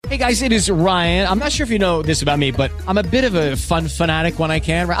Hey guys, it is Ryan. I'm not sure if you know this about me, but I'm a bit of a fun fanatic when I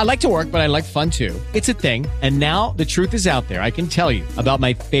can. I like to work, but I like fun too. It's a thing. And now the truth is out there. I can tell you about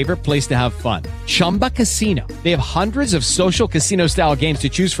my favorite place to have fun. Chumba Casino. They have hundreds of social casino style games to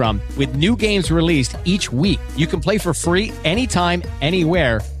choose from with new games released each week. You can play for free anytime,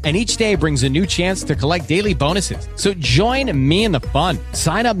 anywhere. And each day brings a new chance to collect daily bonuses. So join me in the fun.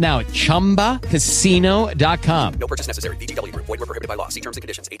 Sign up now at ChumbaCasino.com. No purchase necessary. VGW Group. Void where prohibited by law. See terms and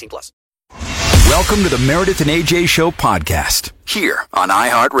conditions. 18+. Welcome to the Meredith and AJ Show podcast here on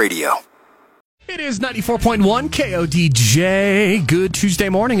iHeartRadio. It is 94.1 KODJ. Good Tuesday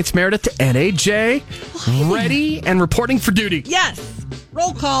morning. It's Meredith and AJ ready and reporting for duty. Yes.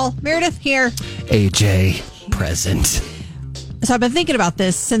 Roll call. Meredith here. AJ present. So I've been thinking about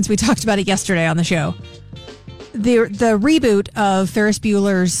this since we talked about it yesterday on the show. The reboot of Ferris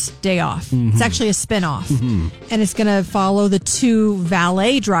Bueller's Day Off. Mm-hmm. It's actually a spinoff. Mm-hmm. And it's going to follow the two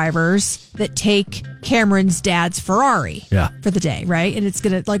valet drivers that take Cameron's dad's Ferrari for the day, right? And it's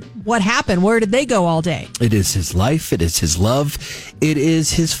going to, like, what happened? Where did they go all day? It is his life. It is his love. It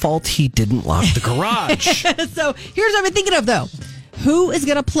is his fault he didn't lock the garage. So here's what I've been thinking of, though. Who is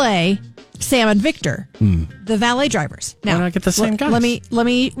going to play Sam and Victor, the valet drivers? Now, why not get the same guys? Let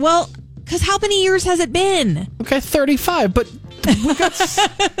me, well... Because how many years has it been? Okay, 35, but we've got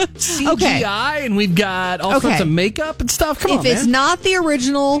CGI and we've got all sorts of makeup and stuff. Come on, man. If it's not the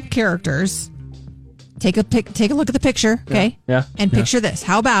original characters, take a look at the picture, okay? Yeah. And picture this.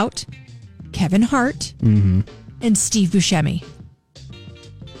 How about Kevin Hart and Steve Buscemi?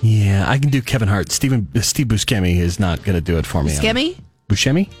 Yeah, I can do Kevin Hart. Steve Buscemi is not going to do it for me. Buscemi?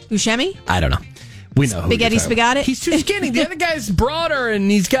 I don't know. We know Spaghetti Spaghetti. He's too skinny. The other guy's broader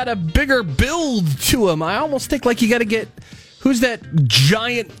and he's got a bigger build to him. I almost think like you got to get, who's that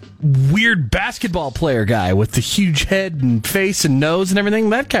giant weird basketball player guy with the huge head and face and nose and everything?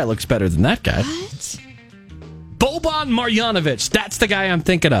 That guy looks better than that guy. What? Boban Marjanovic. That's the guy I'm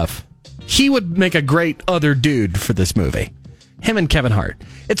thinking of. He would make a great other dude for this movie. Him and Kevin Hart.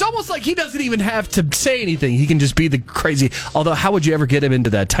 It's almost like he doesn't even have to say anything. He can just be the crazy. Although, how would you ever get him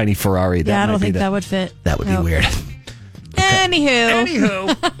into that tiny Ferrari? I don't think that would fit. That would be weird. Anywho.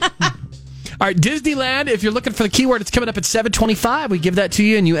 All right, Disneyland. If you're looking for the keyword, it's coming up at 7:25. We give that to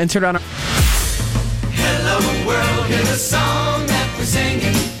you, and you enter it on our... Hello world, hear the song that we're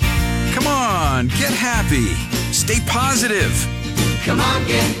singing. Come on, get happy. Stay positive. Come on,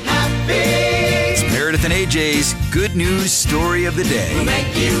 get happy. It's Meredith and AJ's Good News Story of the Day. We'll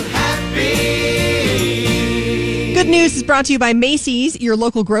make you happy. Good news is brought to you by Macy's, your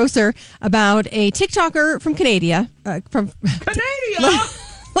local grocer, about a TikToker from Canada. There's a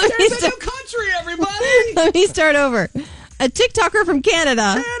new country, everybody. Let me start over. A TikToker from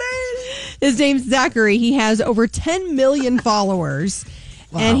Canada. His name's Zachary. He has over 10 million followers.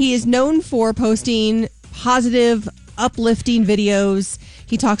 Wow. And he is known for posting positive, uplifting videos.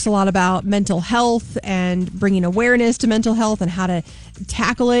 He talks a lot about mental health and bringing awareness to mental health and how to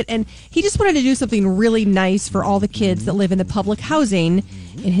tackle it. And he just wanted to do something really nice for all the kids that live in the public housing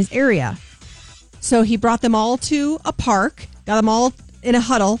in his area. So he brought them all to a park, got them all in a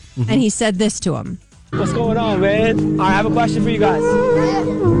huddle, and he said this to them. What's going on, man? All right, I have a question for you guys.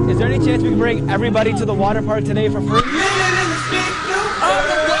 Is there any chance we can bring everybody to the water park today for free?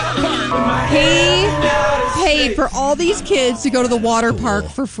 He paid for all these kids to go to the water park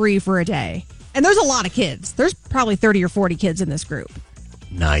for free for a day. And there's a lot of kids. There's probably 30 or 40 kids in this group.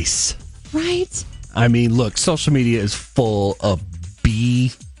 Nice. Right? I mean, look, social media is full of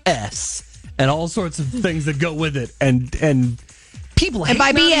BS and all sorts of things that go with it. And people hate and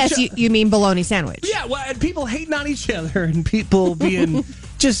by BS, you mean bologna sandwich. Yeah, well, and people hating on each other and people being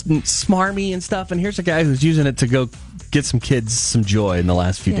just smarmy and stuff. And here's a guy who's using it to go get some kids some joy in the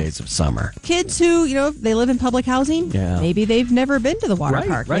last few days of summer. Kids who, they live in public housing, maybe they've never been to the water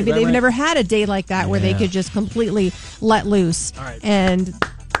park. Maybe they've never had a day like that where they could just completely let loose. All right. And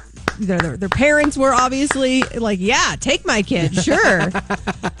their parents were obviously like, yeah, take my kid, sure.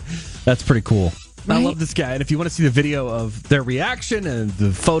 That's pretty cool. Right? I love this guy. And if you want to see the video of their reaction and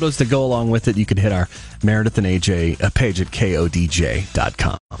the photos that go along with it, you can hit our Meredith and AJ page at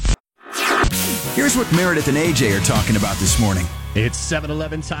KODJ.com. Here's what Meredith and AJ are talking about this morning. It's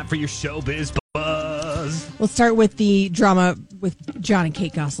 7:11, time for your Showbiz Buzz. Let's start with the drama with John and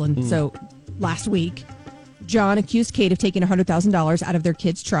Kate Gosselin. So last week, John accused Kate of taking $100,000 out of their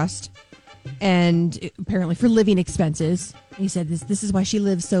kids' trust, and apparently for living expenses. He said this is why she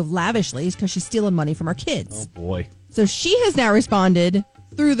lives so lavishly, is because she's stealing money from our kids. Oh, boy. So she has now responded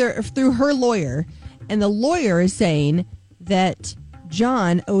through her lawyer, and the lawyer is saying that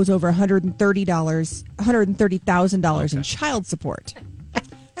John owes over $130,000 in child support.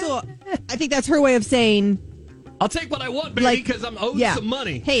 So I think that's her way of saying, I'll take what I want, baby, because I'm owed some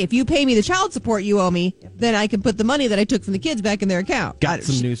money. Hey, if you pay me the child support you owe me, then I can put the money that I took from the kids back in their account. Got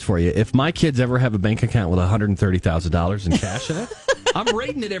some news for you. If my kids ever have a bank account with $130,000 in cash in it, I'm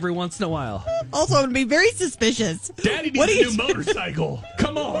raiding it every once in a while. Also, I'm going to be very suspicious. Daddy needs a new motorcycle.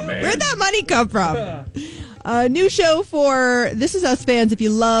 Come on, man. Where'd that money come from? New show for This Is Us fans. If you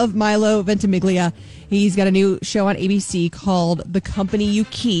love Milo Ventimiglia, he's got a new show on ABC called The Company You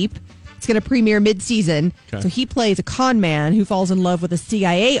Keep. It's going to premiere mid-season. Okay. So he plays a con man who falls in love with a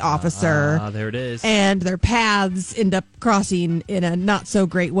CIA officer. There it is. And their paths end up crossing in a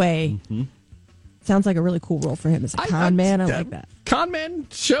not-so-great way. Mm-hmm. Sounds like a really cool role for him as a con man. I like that. Con man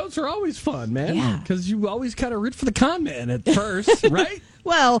shows are always fun, man. Yeah. Because you always kind of root for the con man at first, right?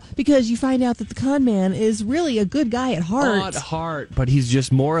 Well, because you find out that the con man is really a good guy at heart. At heart, but he's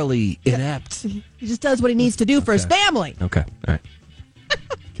just morally inept. He just does what he needs to do for his family. Okay, all right.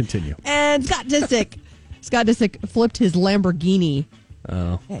 Continue. And Scott Disick flipped his Lamborghini.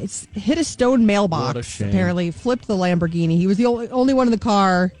 Oh. It's hit a stone mailbox, What a shame. apparently. Flipped the Lamborghini. He was the only one in the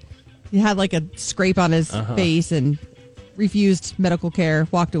car. He had like a scrape on his face and refused medical care,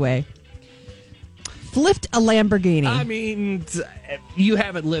 walked away. Flipped a Lamborghini. I mean, you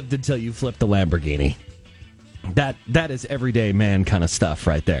haven't lived until you flipped a Lamborghini. That is everyday man kind of stuff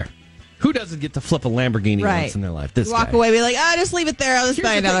right there. Who doesn't get to flip a Lamborghini once in their life? This walk guy. away, be like, just leave it there. I'll just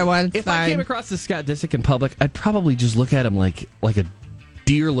buy another one. If I came across this Scott Disick in public, I'd probably just look at him like a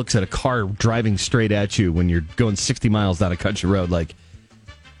deer looks at a car driving straight at you when you're going 60 miles down a country road. Like,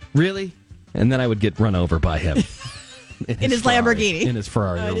 really? And then I would get run over by him. In his Ferrari. Lamborghini. In his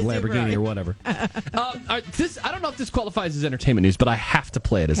Ferrari or Lamborghini or whatever. I don't know if this qualifies as entertainment news, but I have to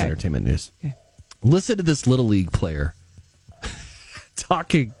play it as entertainment news. Okay. Listen to this Little League player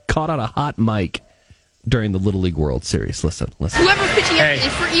caught on a hot mic during the Little League World Series. Listen. Whoever's pitching is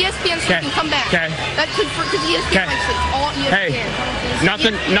for ESPN, so you can come back. Okay. That's because ESPN likes it. It's all ESPN.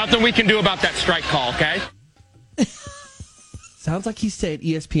 Hey, nothing we can do about that strike call, okay? Sounds like he's saying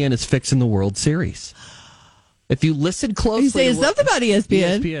ESPN is fixing the World Series. If you listen closely... He's saying something about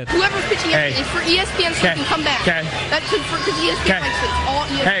ESPN. Whoever's pitching is for ESPN, so you can come back. Okay. That's because ESPN likes it. It's all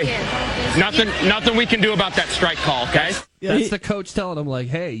ESPN. Hey, nothing we can do about that strike call, okay? That's the coach telling him, like,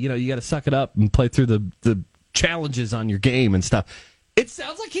 hey, you got to suck it up and play through the challenges on your game and stuff. It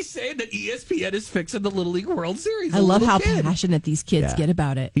sounds like he's saying that ESPN is fixing the Little League World Series. I love how passionate these kids get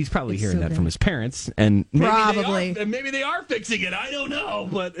about it. He's probably hearing that from his parents, and probably maybe they are fixing it. I don't know,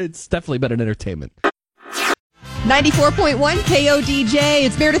 but it's definitely been an entertainment. 94.1 KODJ.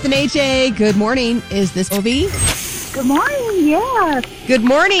 It's Meredith and AJ. Good morning. Is this Ovi? Good morning, yes. Good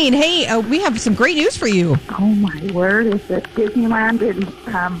morning. Hey, we have some great news for you. Oh, my word. Is it Disneyland in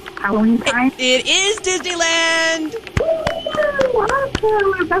Halloween time? It is Disneyland. Ooh,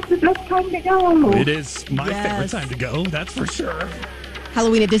 awesome. That's the best time to go. It is my favorite time to go, that's for sure.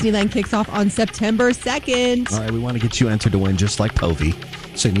 Halloween at Disneyland kicks off on September 2nd. All right, we want to get you entered to win just like Povey.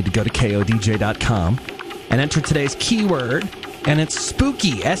 So you need to go to KODJ.com and enter today's keyword, and it's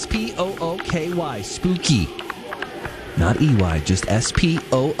spooky. S-P-O-O-K-Y. Spooky. Not E-Y, just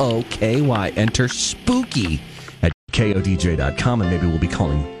S-P-O-O-K-Y. Enter spooky at KODJ.com, and maybe we'll be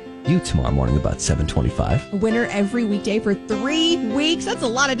calling you tomorrow morning about 7:25. A winner every weekday for 3 weeks. That's a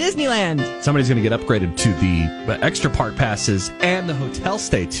lot of Disneyland. Somebody's going to get upgraded to the extra park passes and the hotel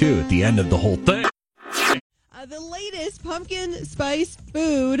stay, too, at the end of the whole thing. The latest pumpkin spice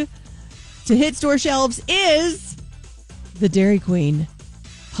food to hit store shelves is the Dairy Queen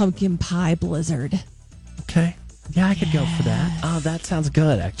Pumpkin Pie Blizzard. Okay. Yeah, I could go for that. Oh, that sounds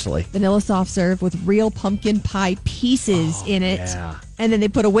good, actually. Vanilla soft serve with real pumpkin pie pieces in it. Yeah. And then they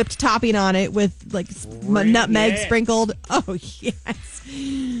put a whipped topping on it with like nutmeg sprinkled. Oh, yes.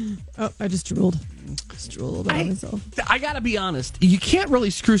 Oh, I just drooled. Just drooled a little bit on myself. I got to be honest. You can't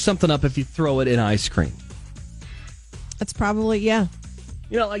really screw something up if you throw it in ice cream. That's probably, yeah.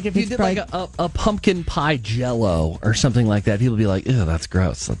 Like if you did like a pumpkin pie Jell-O or something like that, people would be like, ew, that's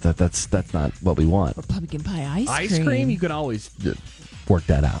gross. That's not what we want. Or pumpkin pie ice cream. Ice cream, you can always work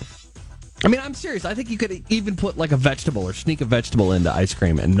that out. I mean, I'm serious. I think you could even put like a vegetable or sneak a vegetable into ice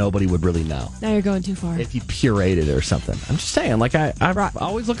cream and nobody would really know. Now you're going too far. If you pureed it or something. I'm just saying, like I'm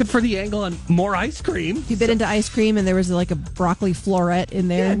always looking for the angle on more ice cream. If you bit into ice cream and there was like a broccoli floret in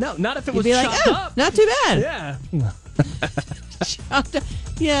there. Yeah, no, not if it was be chopped up. Not too bad. Yeah.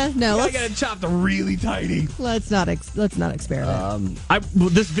 Yeah, no. I got it chopped really tiny. Let's not experiment.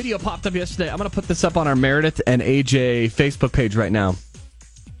 This video popped up yesterday. I'm going to put this up on our Meredith and AJ Facebook page right now.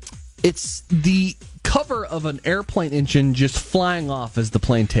 It's the cover of an airplane engine just flying off as the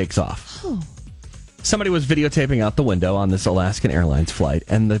plane takes off. Oh. somebody was videotaping out the window on this Alaskan Airlines flight,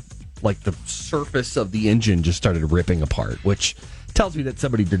 and the surface of the engine just started ripping apart, which tells me that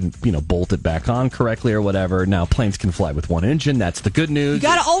somebody didn't, bolt it back on correctly or whatever. Now, planes can fly with one engine. That's the good news. You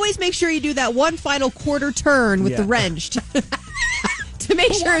got to always make sure you do that one final quarter turn with the wrench to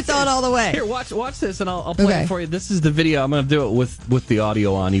make sure it's on all the way. Here, watch this, and I'll play it for you. This is the video. I'm going to do it with the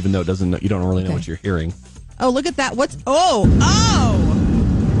audio on, even though you don't really know what you're hearing. Oh, look at that. Oh!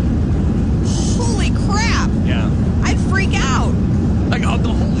 Holy crap. Yeah. I'd freak out. Like, the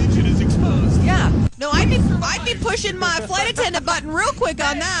whole engine is exposed. Yeah. No, I'd be pushing my flight attendant button real quick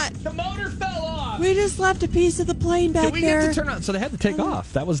on that. The motor fell off. We just left a piece of the plane back Did we there. get to turn on? So they had to take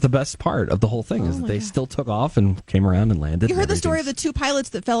off. That was the best part of the whole thing, is that they still took off and came around and landed. You heard the story of the two pilots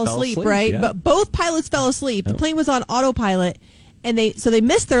that fell asleep, right? Yeah. But both pilots fell asleep. The plane was on autopilot, and they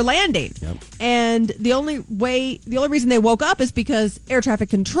missed their landing. Yep. And the only reason they woke up is because air traffic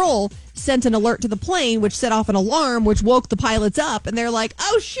control sent an alert to the plane, which set off an alarm, which woke the pilots up, and they're like,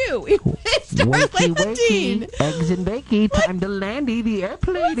 "Oh shoot, we missed our landing! Eggs and bakey, time to landy the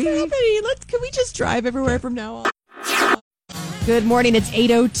airplane." What's happening? Can we just drive everywhere from now on? Good morning. It's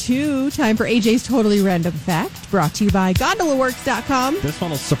 8:02. Time for AJ's Totally Random Fact, brought to you by GondolaWorks.com. This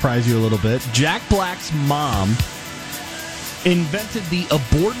one will surprise you a little bit. Jack Black's mom invented the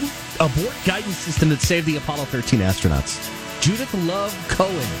abort guidance system that saved the Apollo 13 astronauts. Judith Love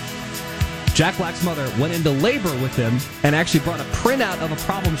Cohen. Jack Black's mother went into labor with him and actually brought a printout of a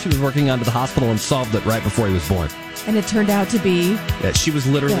problem she was working on to the hospital and solved it right before he was born. And it turned out to be... Yeah, she was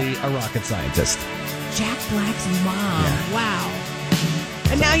literally a rocket scientist. Jack Black's mom. Yeah. Wow.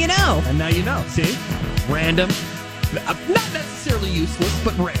 And now you know. And now you know. See? Random. Not necessarily useless,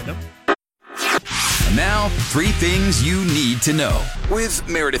 but random. Now, 3 things you need to know with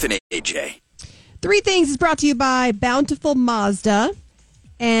Meredith and AJ. 3 things is brought to you by Bountiful Mazda.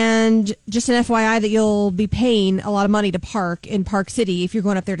 And just an FYI that you'll be paying a lot of money to park in Park City if you're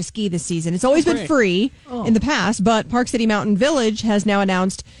going up there to ski this season. It's always been free in the past, but Park City Mountain Village has now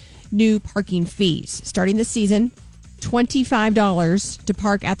announced new parking fees. Starting this season, $25 to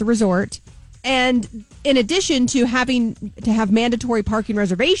park at the resort. And in addition to having to have mandatory parking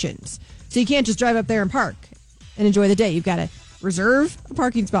reservations. So you can't just drive up there and park and enjoy the day. You've got to reserve a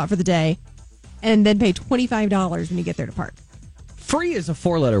parking spot for the day and then pay $25 when you get there to park. Free is a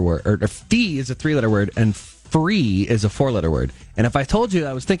 4-letter word, or fee is a 3-letter word, and free is a 4-letter word. And if I told you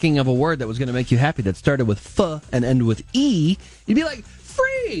I was thinking of a word that was going to make you happy that started with f and ended with e, you'd be like,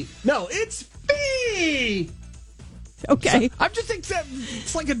 free! No, it's fee! Okay. So I'm just thinking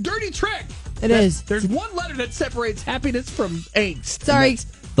it's like a dirty trick. It is. There's one letter that separates happiness from angst. Sorry.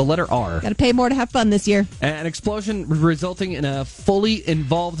 The letter R. Got to pay more to have fun this year. An explosion resulting in a fully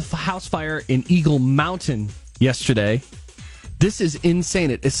involved house fire in Eagle Mountain yesterday. This is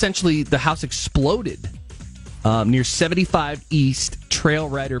insane. Essentially, the house exploded near 75 East Trail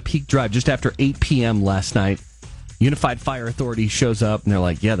Rider Peak Drive just after 8 p.m. last night. Unified Fire Authority shows up, and they're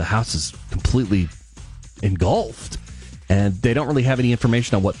like, yeah, the house is completely engulfed. And they don't really have any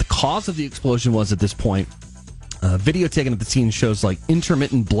information on what the cause of the explosion was at this point. Video taken at the scene shows like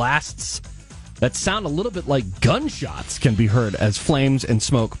intermittent blasts that sound a little bit like gunshots can be heard as flames and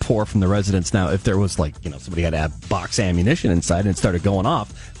smoke pour from the residence. Now, if there was somebody had a box ammunition inside and it started going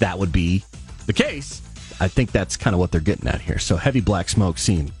off, that would be the case. I think that's kind of what they're getting at here. So heavy black smoke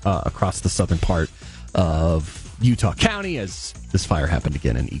seen across the southern part of Utah County as this fire happened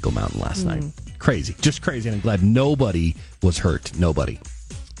again in Eagle Mountain last night. Crazy. Just crazy. And I'm glad nobody was hurt. Nobody.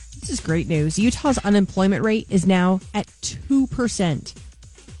 This is great news. Utah's unemployment rate is now at 2%.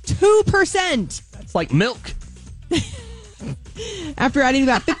 2%! That's like milk. After adding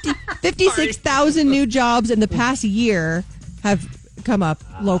about 56,000 new jobs in the past year have come up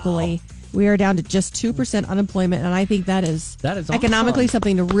locally. We are down to just 2% unemployment, and I think that is economically awesome.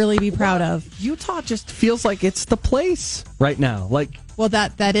 something to really be proud of. Utah just feels like it's the place right now. Well,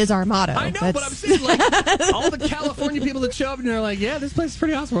 that is our motto. I know, but I'm saying, all the California people that show up and they're like, yeah, this place is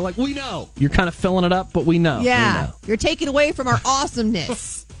pretty awesome. We're like, we know. You're kind of filling it up, but we know. Yeah, we know. You're taking away from our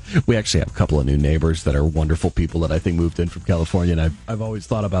awesomeness. We actually have a couple of new neighbors that are wonderful people that I think moved in from California, and I've always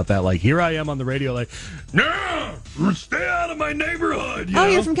thought about that. Like, here I am on the radio, like, no, stay out of my neighborhood.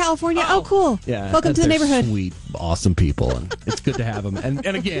 You're from California? Oh, cool. Yeah, welcome to the neighborhood. Sweet, awesome people, and it's good to have them.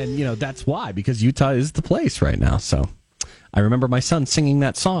 And again, that's why, because Utah is the place right now. So I remember my son singing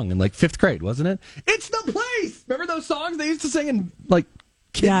that song in 5th grade, wasn't it? It's the place. Remember those songs they used to sing in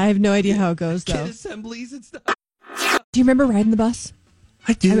Yeah, I have no idea how it goes though. Kid assemblies and stuff. Do you remember riding the bus?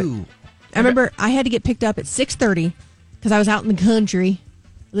 I do. I remember I had to get picked up at 6:30 because I was out in the country.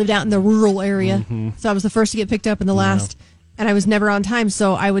 I lived out in the rural area. So I was the first to get picked up and the last. and I was never on time.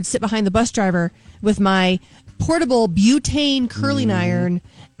 So I would sit behind the bus driver with my portable butane curling iron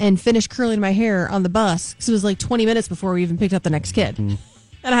and finish curling my hair on the bus. Because it was like 20 minutes before we even picked up the next kid. And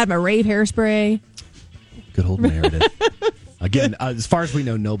I had my rave hairspray. Good old Meredith. Again, as far as we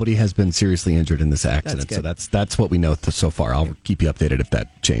know, nobody has been seriously injured in this accident. That's what we know so far. I'll keep you updated if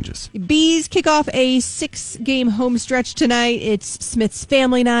that changes. Bees kick off a 6-game home stretch tonight. It's Smith's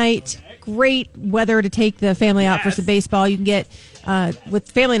family night. Great weather to take the family out for some baseball. You can get, with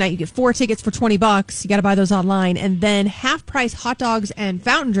family night, you get 4 tickets for $20. You got to buy those online. And then half-price hot dogs and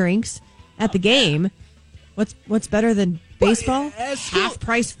fountain drinks at the game. What's better than baseball?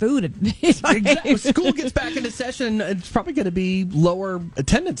 Half-price food. Exactly. School gets back into session. It's probably going to be lower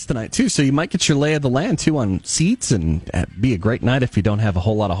attendance tonight, too. So you might get your lay of the land, too, on seats. And be a great night if you don't have a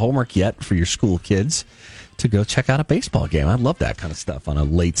whole lot of homework yet for your school kids to go check out a baseball game. I love that kind of stuff on a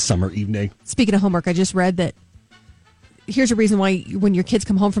late summer evening. Speaking of homework, I just read that here's a reason why when your kids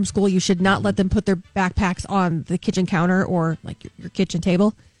come home from school, you should not let them put their backpacks on the kitchen counter or like your kitchen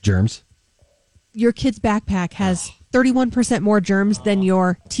table. Germs? Your kid's backpack has 31% more germs than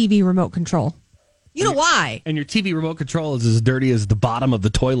your TV remote control. You know why? And your TV remote control is as dirty as the bottom of the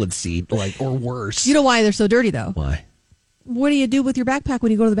toilet seat, or worse. You know why they're so dirty, though? Why? What do you do with your backpack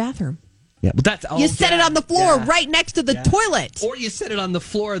when you go to the bathroom? Yeah, but that's you set it on the floor right next to the toilet. Or you set it on the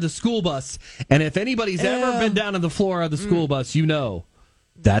floor of the school bus. And if anybody's ever been down on the floor of the school bus, you know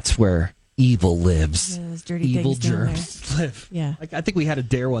that's where evil lives. Yeah, those dirty evil things down germs live. Yeah. Like, I think we had a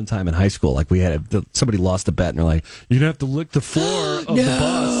dare one time in high school. Like we had somebody lost a bet and they're like, you're going to have to lick the floor of the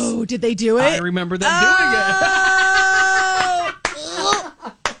bus. No, did they do it? I remember them doing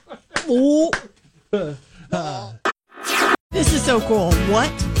it. This is so cool.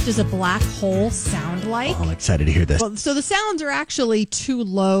 What does a black hole sound like? Oh, I'm excited to hear this. Well, so the sounds are actually too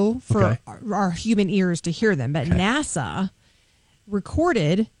low for our human ears to hear them, but NASA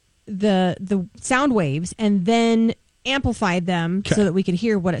recorded the sound waves and then amplified them so that we could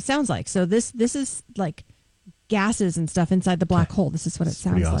hear what it sounds like. So this is like gases and stuff inside the black hole. This is what it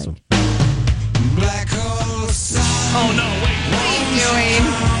sounds awesome. like. Black hole sound. Oh no, wait. What are you doing?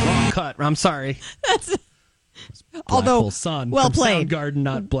 Wrong cut. I'm sorry. Although, Hole Sun well from played. Soundgarden,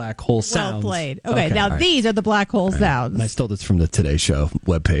 not Black Hole Sounds. Well played. Okay, now these are the black hole sounds. And I stole this from the Today Show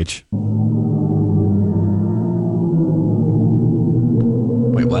webpage.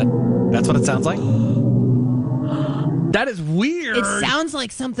 Wait, what? That's what it sounds like? That is weird. It sounds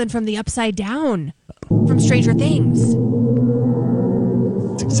like something from the Upside Down from Stranger Things.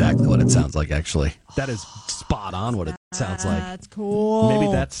 That's exactly what it sounds like, actually. That is spot on what it sounds like. That's cool.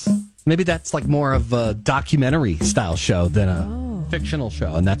 Maybe that's like more of a documentary style show than a fictional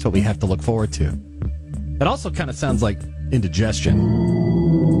show, and that's what we have to look forward to. It also kind of sounds like indigestion.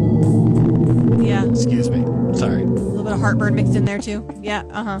 Yeah. Excuse me. Sorry. A little bit of heartburn mixed in there too. Yeah.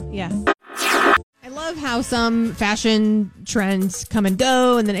 Yeah. I love how some fashion trends come and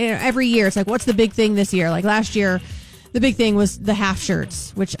go, and then every year it's like, what's the big thing this year? Like last year, the big thing was the half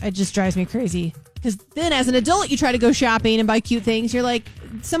shirts, which it just drives me crazy. Because then as an adult, you try to go shopping and buy cute things. You're like,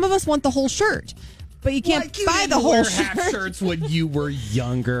 some of us want the whole shirt, but you can't buy the whole shirt. Half shirts when you were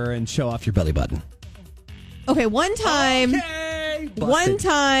younger and show off your belly button. Okay, one time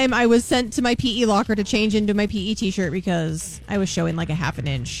I was sent to my PE locker to change into my PE t-shirt because I was showing like a half an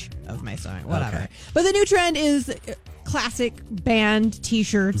inch of my stomach. Whatever. Okay. But the new trend is classic band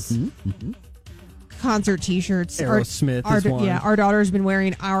t-shirts. Concert t-shirts. Aerosmith is one. Yeah, our daughter's been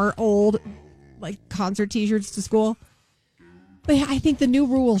wearing our old concert t-shirts to school. But I think the new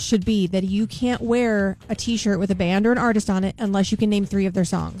rule should be that you can't wear a t-shirt with a band or an artist on it unless you can name 3 of their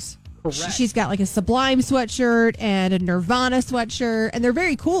songs. Correct. She's got like a Sublime sweatshirt and a Nirvana sweatshirt, and they're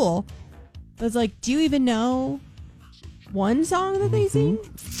very cool. But it's like, do you even know one song that they sing?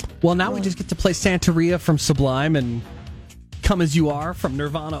 Well, now we just get to play Santeria from Sublime and Come As You Are from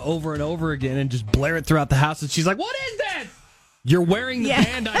Nirvana over and over again and just blare it throughout the house. And she's like, what is that? You're wearing the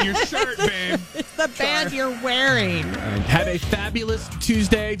band on your shirt, babe. It's the band you're wearing. All right. Have a fabulous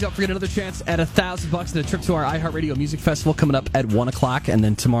Tuesday. Don't forget another chance at $1,000 and a trip to our iHeartRadio Music Festival coming up at 1 o'clock. And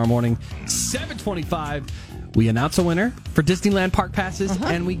then tomorrow morning, 7:25, we announce a winner for Disneyland Park Passes,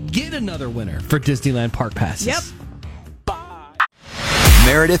 and we get another winner for Disneyland Park Passes. Yep. Bye.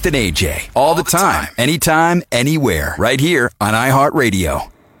 Meredith and AJ, all the time, anytime, anywhere, right here on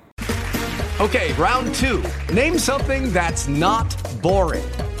iHeartRadio. Okay, round 2. Name something that's not boring.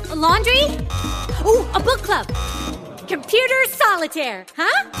 A laundry? Ooh, a book club. Computer solitaire,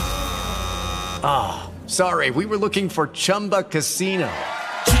 huh? Ah, sorry, we were looking for Chumba Casino.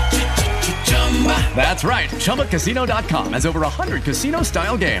 That's right. ChumbaCasino.com has over 100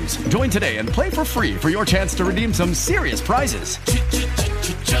 casino-style games. Join today and play for free for your chance to redeem some serious prizes.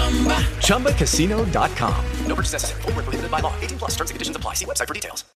 ChumbaCasino.com. No purchase necessary. Void where prohibited by law. 18 plus terms and conditions apply. See website for details.